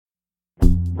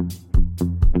Welcome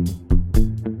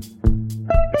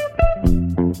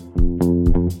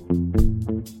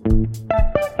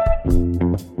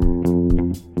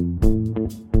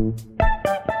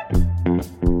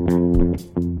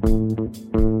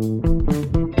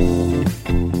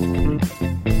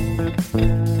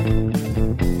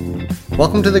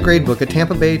to The Gradebook, a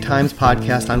Tampa Bay Times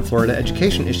podcast on Florida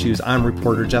education issues. I'm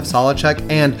reporter Jeff Solochek,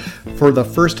 and for the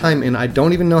first time in I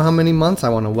don't even know how many months, I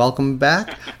want to welcome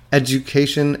back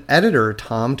education editor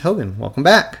Tom Tobin. Welcome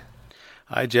back.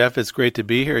 Hi, Jeff. It's great to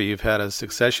be here. You've had a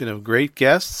succession of great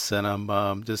guests, and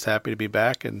I'm just happy to be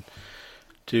back and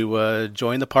to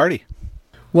join the party.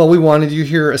 Well, we wanted you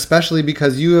here especially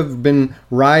because you have been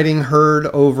riding herd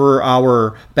over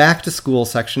our back-to-school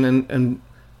section, and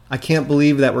I can't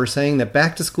believe that we're saying that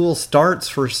back to school starts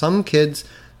for some kids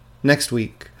next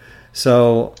week.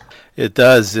 So it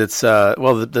does. It's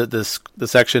the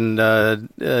section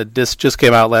just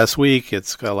came out last week.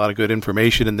 It's got a lot of good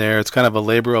information in there. It's kind of a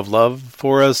labor of love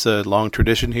for us, a long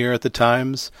tradition here at the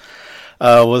Times,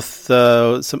 with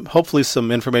hopefully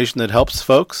some information that helps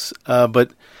folks.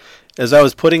 But as I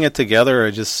was putting it together,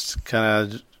 I just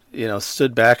kind of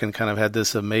stood back and kind of had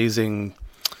this amazing.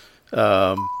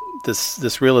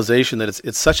 This realization that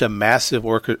it's such a massive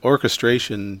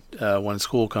orchestration when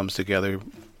school comes together.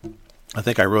 I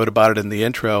think I wrote about it in the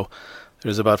intro.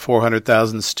 There's about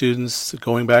 400,000 students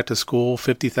going back to school,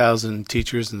 50,000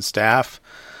 teachers and staff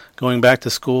going back to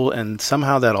school, and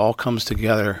somehow that all comes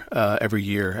together every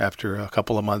year after a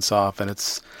couple of months off, and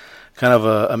it's kind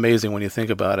of amazing when you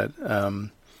think about it.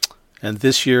 And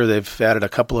this year they've added a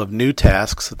couple of new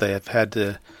tasks that they have had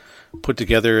to put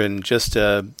together in just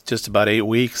about 8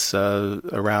 weeks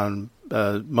around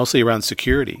mostly around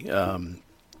security.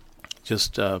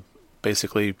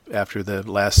 Basically after the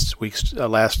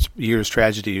last year's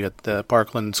tragedy at the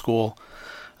Parkland School,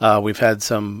 we've had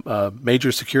some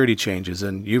major security changes,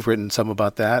 and you've written some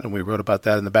about that, and we wrote about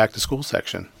that in the back to school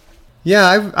section.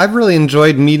 Yeah, I've really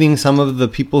enjoyed meeting some of the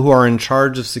people who are in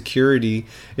charge of security.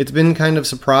 It's been kind of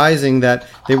surprising that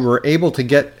they were able to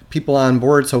get people on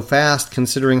board so fast,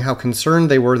 considering how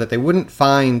concerned they were that they wouldn't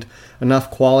find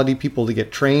enough quality people to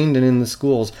get trained and in the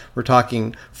schools. We're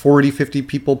talking 40, 50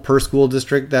 people per school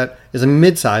district. That is a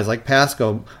mid-size like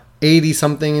Pasco,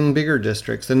 80-something in bigger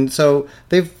districts. And so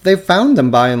they've found them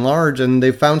by and large, and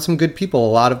they've found some good people,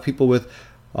 a lot of people with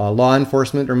law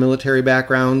enforcement or military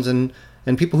backgrounds, and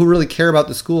people who really care about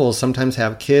the schools, sometimes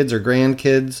have kids or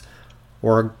grandkids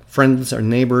or friends or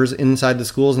neighbors inside the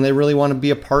schools, and they really want to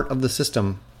be a part of the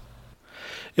system.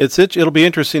 It'll be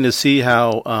interesting to see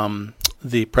how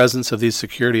the presence of these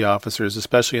security officers,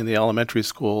 especially in the elementary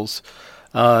schools,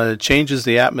 changes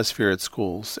the atmosphere at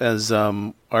schools. As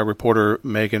our reporter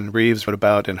Megan Reeves wrote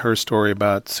about in her story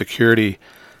about security,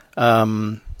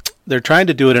 they're trying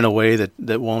to do it in a way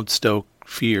that won't stoke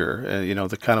fear.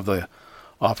 The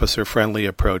officer-friendly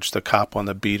approach, the cop on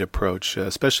the beat approach,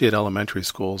 especially at elementary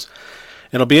schools.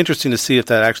 And it'll be interesting to see if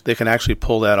they can actually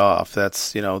pull that off.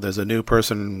 That's there's a new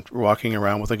person walking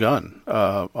around with a gun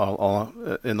all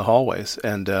in the hallways,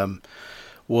 and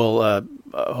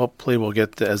hopefully we'll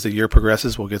get as the year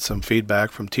progresses, we'll get some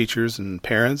feedback from teachers and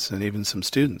parents and even some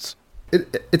students.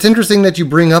 It's interesting that you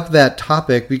bring up that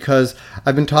topic because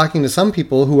I've been talking to some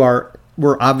people who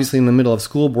we're obviously in the middle of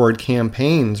school board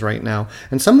campaigns right now.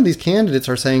 And some of these candidates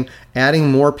are saying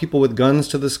adding more people with guns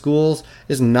to the schools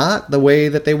is not the way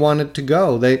that they want it to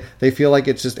go. They feel like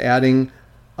it's just adding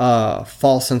a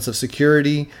false sense of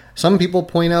security. Some people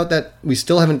point out that we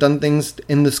still haven't done things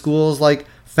in the schools like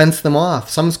fence them off.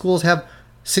 Some schools have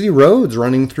city roads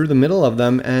running through the middle of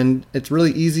them, and it's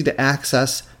really easy to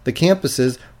access the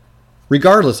campuses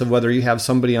regardless of whether you have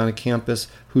somebody on a campus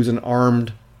who's an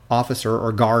armed officer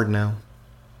or guard now.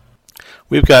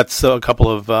 We've got a couple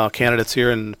of candidates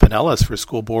here in Pinellas for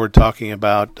school board talking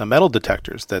about metal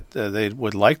detectors, that they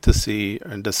would like to see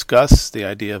and discuss the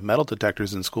idea of metal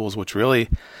detectors in schools, which really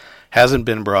hasn't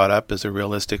been brought up as a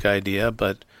realistic idea.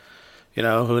 But,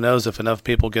 who knows, if enough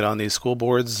people get on these school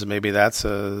boards, maybe that's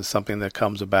something that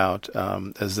comes about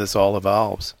as this all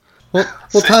evolves. Well,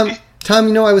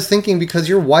 Tom, I was thinking, because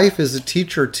your wife is a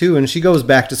teacher too, and she goes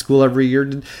back to school every year.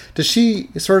 Does she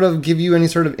sort of give you any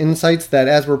sort of insights that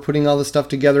as we're putting all this stuff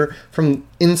together from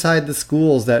inside the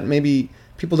schools that maybe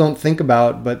people don't think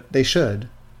about, but they should?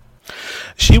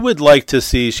 She would like to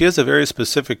see, she has a very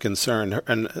specific concern,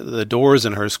 and the doors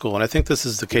in her school, and I think this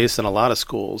is the case in a lot of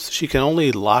schools. She can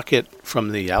only lock it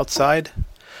from the outside,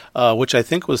 which I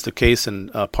think was the case in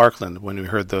Parkland when we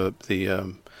heard the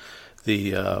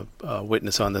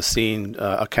witness on the scene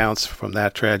accounts from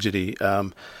that tragedy.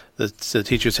 The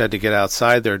teachers had to get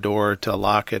outside their door to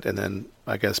lock it, and then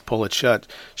I guess, pull it shut.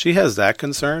 She has that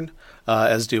concern,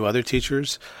 as do other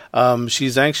teachers.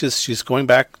 She's anxious. She's going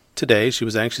back today. She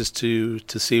was anxious to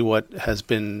see what has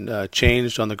been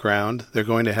changed on the ground. They're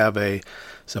going to have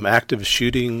some active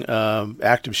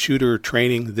shooter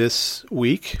training this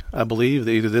week, I believe,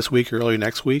 either this week or early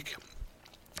next week.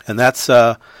 And that's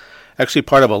actually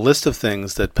part of a list of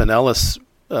things that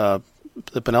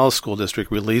the Pinellas School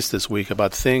District released this week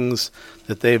about things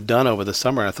that they've done over the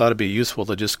summer. I thought it'd be useful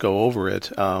to just go over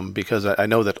it because I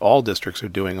know that all districts are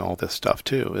doing all this stuff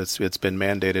too. It's been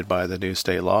mandated by the new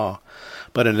state law.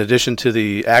 But in addition to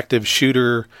the active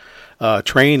shooter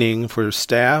training for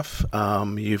staff,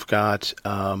 you've got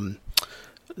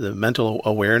the mental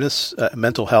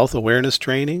health awareness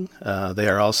training. They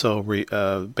are also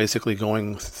basically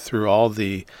going through all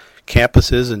the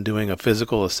campuses and doing a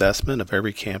physical assessment of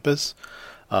every campus,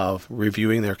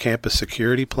 reviewing their campus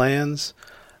security plans.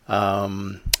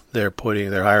 They're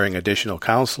hiring additional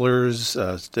counselors,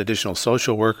 additional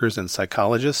social workers, and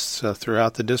psychologists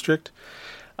throughout the district.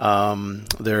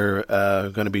 They're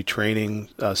going to be training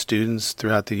students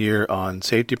throughout the year on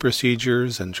safety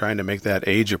procedures and trying to make that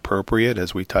age appropriate,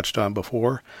 as we touched on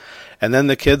before. And then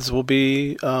the kids will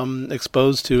be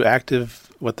exposed to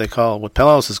what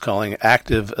Pinellas is calling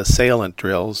active assailant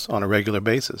drills on a regular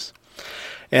basis.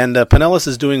 And Pinellas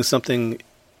is doing something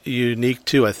unique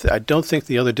too. I don't think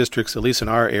the other districts, at least in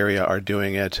our area, are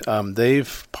doing it.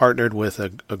 They've partnered with a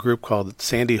group called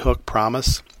Sandy Hook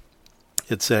Promise.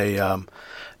 It's a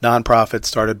nonprofit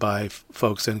started by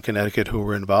folks in Connecticut who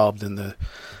were involved in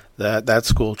that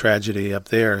school tragedy up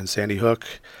there in Sandy Hook.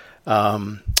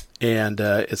 And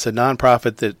it's a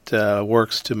nonprofit that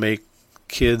works to make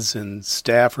kids and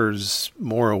staffers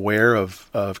more aware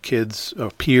of kids or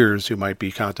peers who might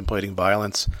be contemplating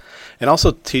violence, and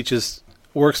also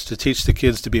works to teach the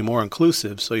kids to be more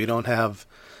inclusive, so you don't have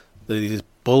these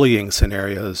bullying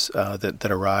scenarios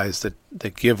that arise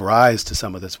that give rise to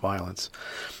some of this violence.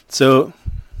 So,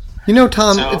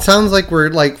 Tom, it sounds like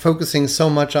we're focusing so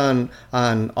much on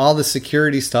all the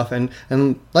security stuff,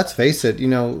 and let's face it,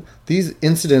 these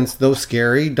incidents, though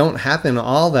scary, don't happen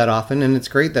all that often, and it's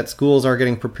great that schools are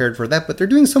getting prepared for that, but they're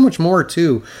doing so much more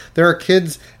too. There are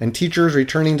kids and teachers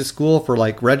returning to school for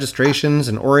registrations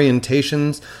and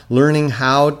orientations, learning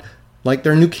how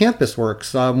their new campus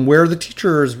works, where the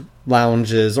teachers'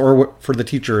 lounge is, or for the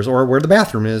teachers, or where the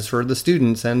bathroom is for the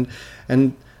students, and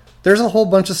there's a whole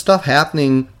bunch of stuff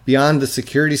happening beyond the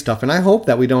security stuff, and I hope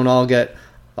that we don't all get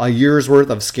a year's worth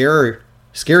of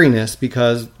scariness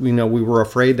because we were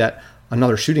afraid that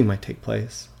another shooting might take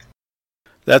place.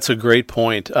 That's a great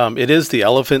point. It is the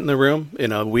elephant in the room.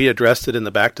 We addressed it in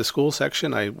the back to school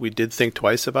section. We did think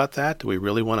twice about that. Do we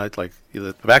really want to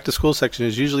the back to school section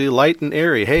is usually light and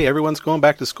airy. Hey, everyone's going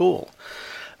back to school.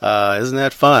 Isn't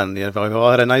that fun? We've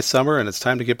all had a nice summer and it's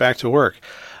time to get back to work.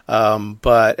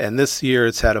 But this year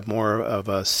it's had a more of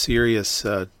a serious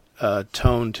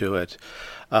tone to it,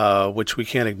 which we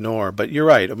can't ignore. But you're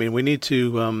right. I mean, we need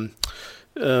to.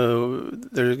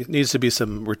 There needs to be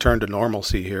some return to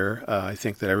normalcy here. I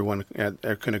think that everyone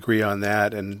can agree on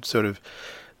that. And sort of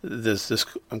this.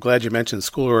 I'm glad you mentioned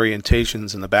school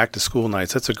orientations and the back to school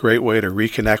nights. That's a great way to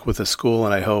reconnect with the school,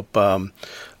 and I hope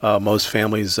most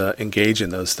families engage in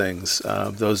those things.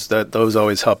 Those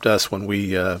always helped us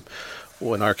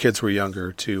when our kids were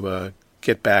younger to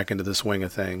get back into the swing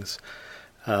of things.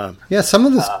 Some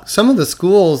of the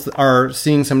schools are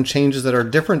seeing some changes that are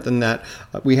different than that.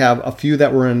 We have a few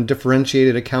that were in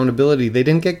differentiated accountability. They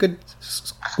didn't get good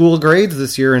school grades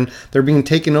this year, and they're being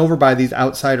taken over by these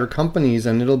outsider companies,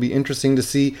 and it'll be interesting to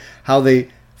see how they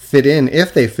fit in,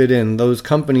 if they fit in, those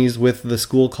companies with the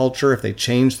school culture, if they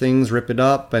change things, rip it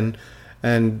up, and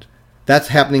that's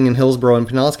happening in Hillsborough and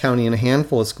Pinellas County in a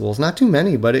handful of schools. Not too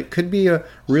many, but it could be a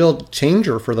real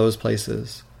changer for those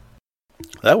places.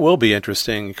 That will be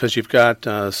interesting because you've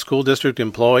got school district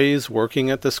employees working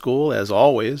at the school, as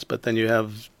always, but then you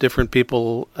have different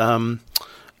people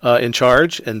in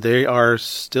charge, and they are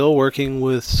still working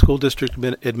with school district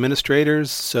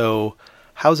administrators. So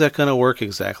how's that going to work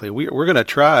exactly? We're going to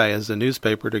try as a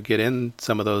newspaper to get in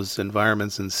some of those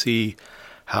environments and see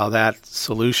how that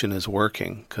solution is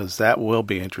working, because that will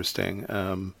be interesting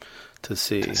to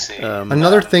see.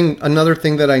 Another thing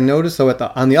that I noticed, though,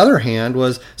 on the other hand,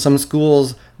 was some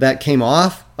schools that came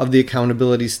off of the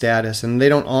accountability status, and they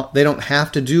don't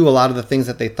have to do a lot of the things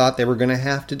that they thought they were going to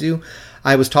have to do.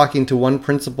 I was talking to one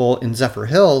principal in Zephyr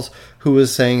Hills who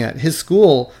was saying that his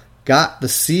school got the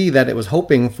C that it was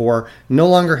hoping for, no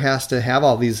longer has to have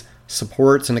all these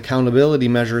supports and accountability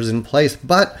measures in place,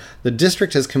 but the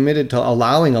district has committed to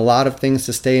allowing a lot of things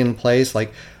to stay in place,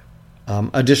 like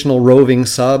additional roving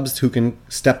subs who can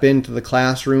step into the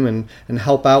classroom and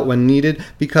help out when needed,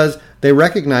 because they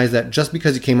recognize that just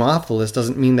because you came off the list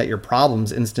doesn't mean that your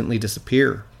problems instantly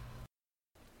disappear.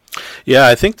 Yeah,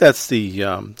 I think that's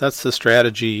the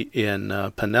strategy in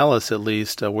Pinellas, at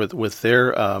least, with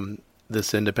their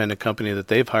this independent company that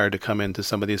they've hired to come into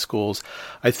some of these schools.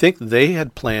 I think they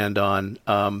had planned on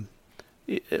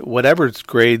whatever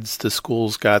grades the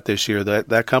schools got this year,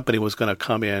 that company was going to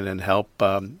come in and help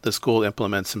the school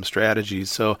implement some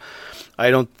strategies. So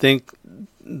I don't think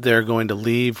they're going to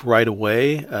leave right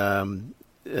away these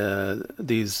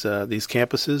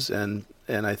campuses,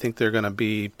 and I think they're going to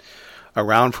be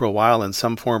around for a while in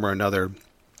some form or another,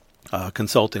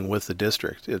 consulting with the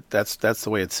district. That's the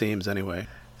way it seems anyway.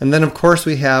 And then, of course,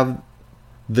 we have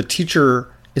the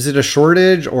teacher. Is it a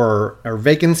shortage or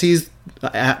vacancies?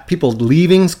 People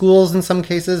leaving schools in some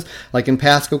cases. Like in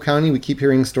Pasco County, we keep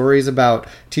hearing stories about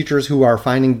teachers who are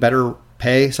finding better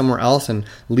pay somewhere else and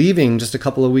leaving just a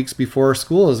couple of weeks before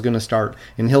school is going to start.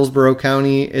 In Hillsborough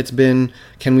County, it's been,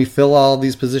 can we fill all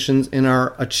these positions in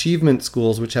our achievement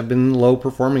schools, which have been low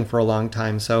performing for a long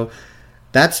time? So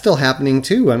that's still happening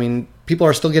too. I mean, people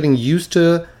are still getting used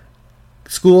to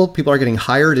school. People are getting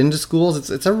hired into schools.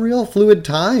 It's a real fluid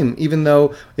time, even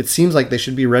though it seems like they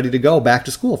should be ready to go back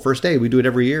to school. First day, we do it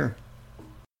every year.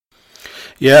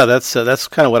 Yeah, that's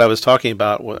kind of what I was talking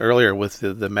about earlier with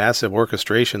the massive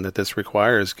orchestration that this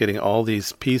requires, getting all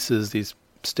these pieces, these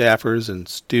staffers and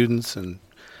students and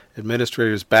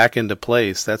administrators back into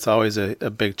place. That's always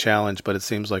a big challenge, but it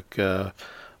seems like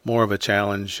more of a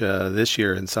challenge this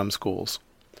year in some schools.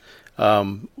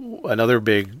 Another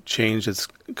big change that's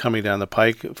coming down the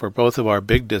pike for both of our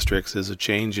big districts is a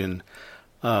change in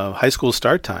high school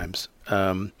start times.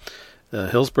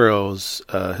 Hillsborough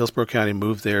County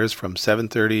moved theirs from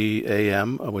 7:30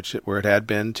 a.m., where it had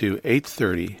been, to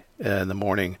 8:30 in the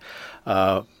morning.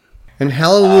 And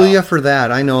hallelujah for that.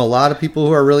 I know a lot of people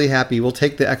who are really happy. We'll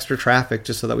take the extra traffic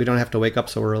just so that we don't have to wake up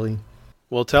so early.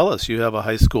 Well, tell us, you have a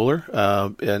high schooler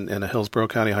in a Hillsborough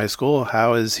County high school.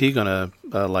 How is he going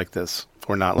to like this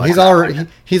or not like this?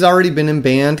 He's already been in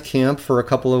band camp for a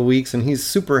couple of weeks, and he's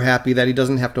super happy that he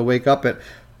doesn't have to wake up at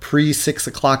pre-6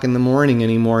 o'clock in the morning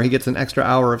anymore. He gets an extra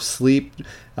hour of sleep,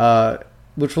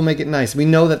 which will make it nice. We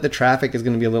know that the traffic is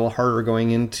going to be a little harder going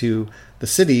into the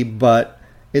city, but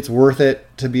it's worth it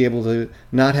to be able to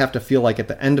not have to feel like at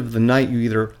the end of the night you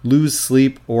either lose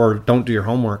sleep or don't do your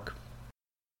homework.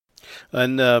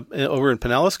 And over in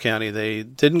Pinellas County, they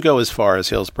didn't go as far as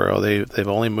Hillsborough. They've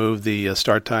only moved the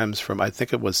start times from, I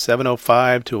think it was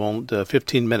 7:05 to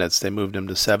 15 minutes. They moved them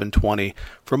to 7:20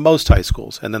 for most high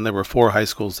schools. And then there were 4 high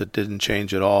schools that didn't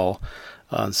change at all.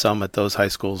 Some at those high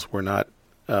schools were not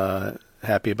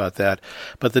happy about that.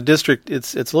 But the district,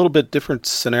 it's a little bit different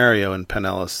scenario in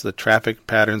Pinellas. The traffic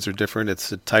patterns are different.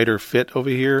 It's a tighter fit over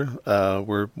here.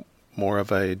 We're more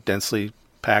of a densely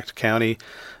packed county.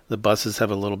 The buses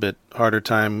have a little bit harder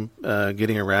time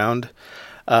getting around.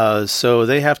 So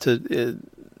they have to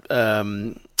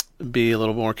be a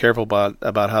little more careful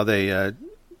about how they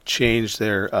change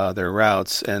their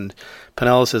routes. And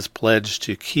Pinellas has pledged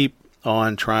to keep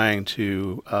on trying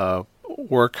to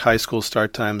work high school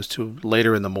start times to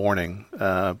later in the morning.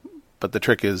 But the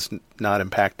trick is not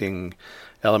impacting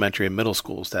elementary and middle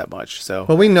schools that much. So,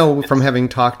 well, we know from having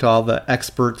talked to all the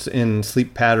experts in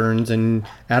sleep patterns and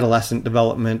adolescent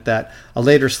development that a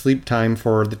later sleep time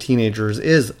for the teenagers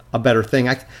is a better thing.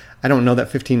 I don't know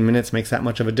that 15 minutes makes that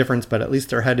much of a difference, but at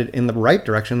least they're headed in the right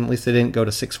direction. At least they didn't go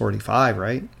to 6:45,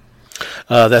 right?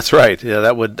 That's right. Yeah,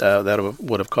 that would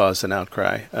have caused an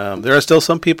outcry. There are still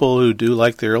some people who do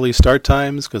like the early start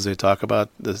times because they talk about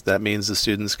this. That means the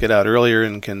students get out earlier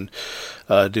and can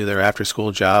do their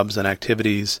after-school jobs and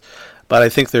activities. But I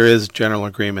think there is general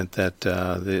agreement that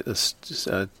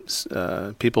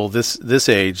people this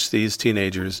age, these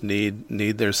teenagers,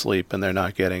 need their sleep, and they're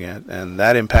not getting it, and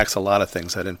that impacts a lot of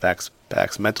things. That impacts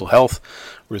mental health.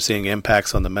 We're seeing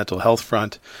impacts on the mental health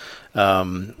front.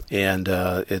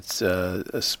 It's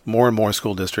more and more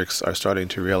school districts are starting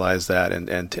to realize that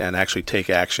and actually take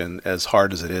action, as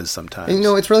hard as it is sometimes. And,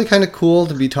 it's really kind of cool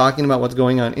to be talking about what's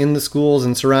going on in the schools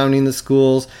and surrounding the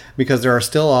schools, because there are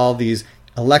still all these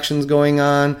elections going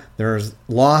on. There's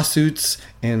lawsuits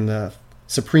in the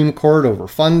Supreme Court over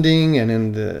funding and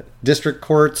in the district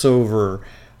courts over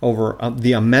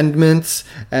the amendments.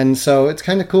 And so it's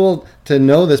kind of cool to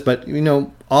know this, but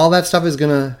all that stuff is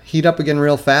going to heat up again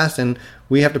real fast, and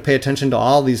we have to pay attention to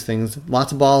all these things.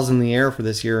 Lots of balls in the air for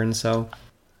this year, and so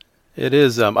it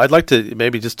is. I'd like to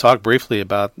maybe just talk briefly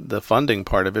about the funding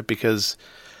part of it, because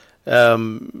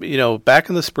Back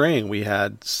in the spring, we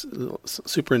had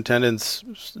superintendents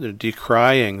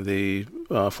decrying the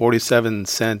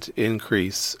 47-cent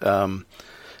increase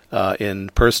in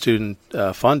per student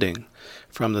funding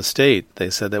from the state. They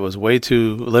said that was way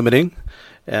too limiting,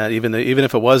 and even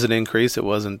if it was an increase,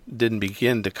 didn't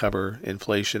begin to cover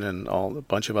inflation and a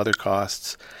bunch of other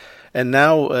costs. And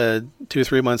now, 2 or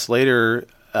 3 months later,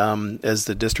 as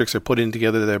the districts are putting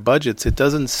together their budgets, it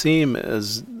doesn't seem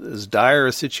as dire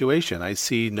a situation. I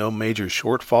see no major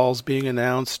shortfalls being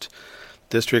announced.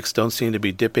 Districts don't seem to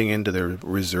be dipping into their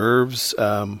reserves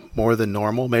more than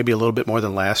normal, maybe a little bit more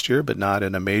than last year, but not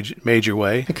in a major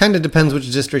way. It kind of depends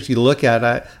which district you look at.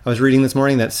 I was reading this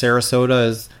morning that Sarasota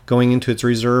is going into its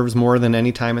reserves more than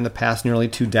any time in the past nearly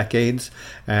 2 decades.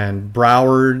 And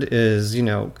Broward is,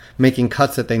 making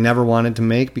cuts that they never wanted to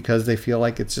make because they feel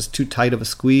like it's just too tight of a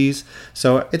squeeze.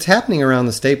 So it's happening around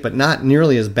the state, but not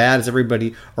nearly as bad as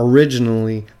everybody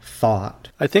originally thought.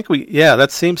 I think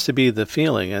that seems to be the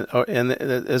feeling. And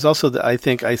there's also, I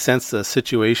think I sense the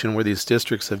situation where these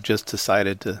districts have just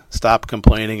decided to stop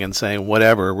complaining and saying,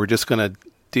 whatever, we're just going to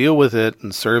deal with it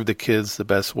and serve the kids the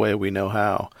best way we know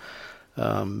how.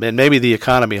 And maybe the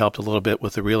economy helped a little bit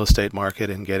with the real estate market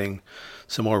and getting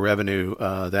some more revenue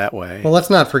that way. Well,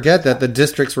 let's not forget that the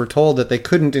districts were told that they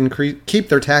couldn't keep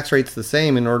their tax rates the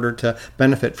same in order to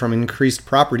benefit from increased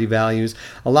property values.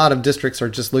 A lot of districts are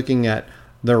just looking at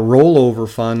their rollover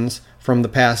funds from the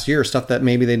past year, stuff that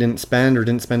maybe they didn't spend or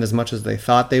didn't spend as much as they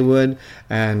thought they would,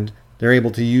 and they're able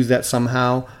to use that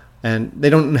somehow. And they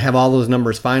don't have all those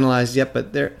numbers finalized yet,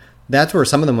 but that's where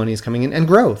some of the money is coming in. And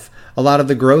growth. A lot of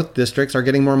the growth districts are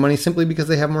getting more money simply because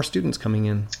they have more students coming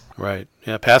in. Right.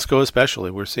 Yeah, Pasco especially.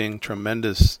 We're seeing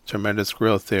tremendous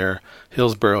growth there.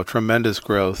 Hillsborough, tremendous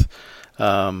growth.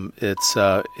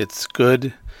 It's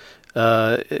good.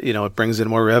 It brings in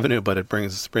more revenue, but it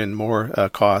brings in more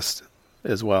cost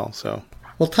as well. So,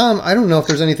 well, Tom, I don't know if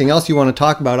there's anything else you want to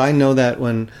talk about. I know that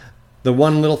when the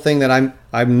one little thing that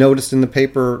I've noticed in the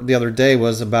paper the other day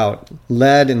was about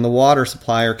lead in the water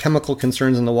supply or chemical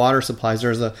concerns in the water supplies.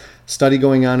 There's a study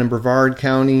going on in Brevard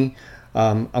County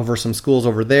over some schools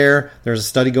over there. There's a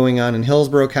study going on in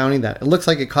Hillsborough County that it looks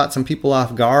like it caught some people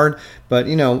off guard. But,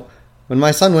 when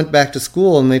my son went back to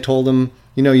school and they told him,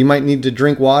 you might need to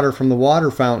drink water from the water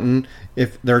fountain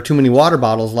if there are too many water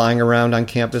bottles lying around on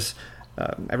campus,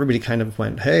 everybody kind of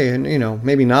went, hey, and,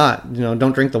 maybe not,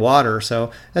 don't drink the water. So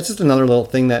that's just another little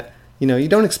thing that, you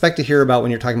don't expect to hear about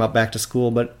when you're talking about back to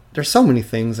school, but there's so many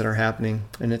things that are happening,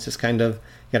 and it's just kind of,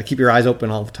 you got to keep your eyes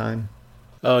open all the time.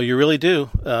 Oh, you really do.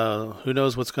 Who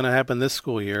knows what's going to happen this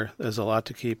school year? There's a lot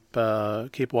to keep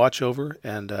watch over,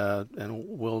 and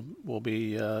we'll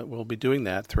be doing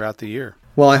that throughout the year.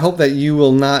 Well, I hope that you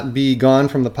will not be gone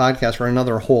from the podcast for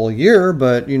another whole year,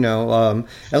 but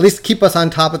at least keep us on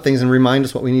top of things and remind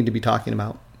us what we need to be talking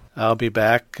about. I'll be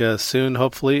back soon,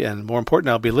 hopefully, and more important,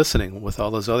 I'll be listening with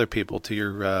all those other people to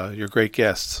your great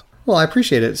guests. Well, I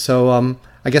appreciate it. So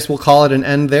I guess we'll call it an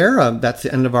end there. That's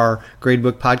the end of our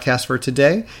Gradebook podcast for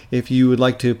today. If you would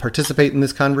like to participate in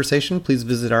this conversation, please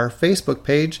visit our Facebook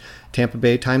page, Tampa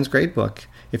Bay Times Gradebook.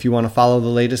 If you want to follow the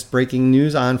latest breaking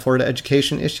news on Florida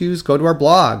education issues, go to our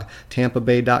blog,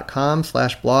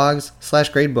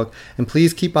 tampabay.com/blogs/gradebook. And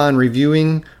please keep on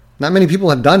reviewing. Not many people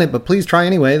have done it, but please try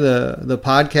anyway, the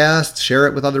podcast. Share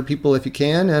it with other people if you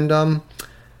can. And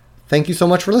thank you so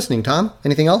much for listening, Tom.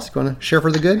 Anything else you want to share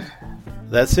for the good?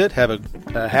 That's it. Have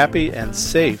a happy and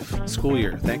safe school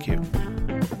year. Thank you.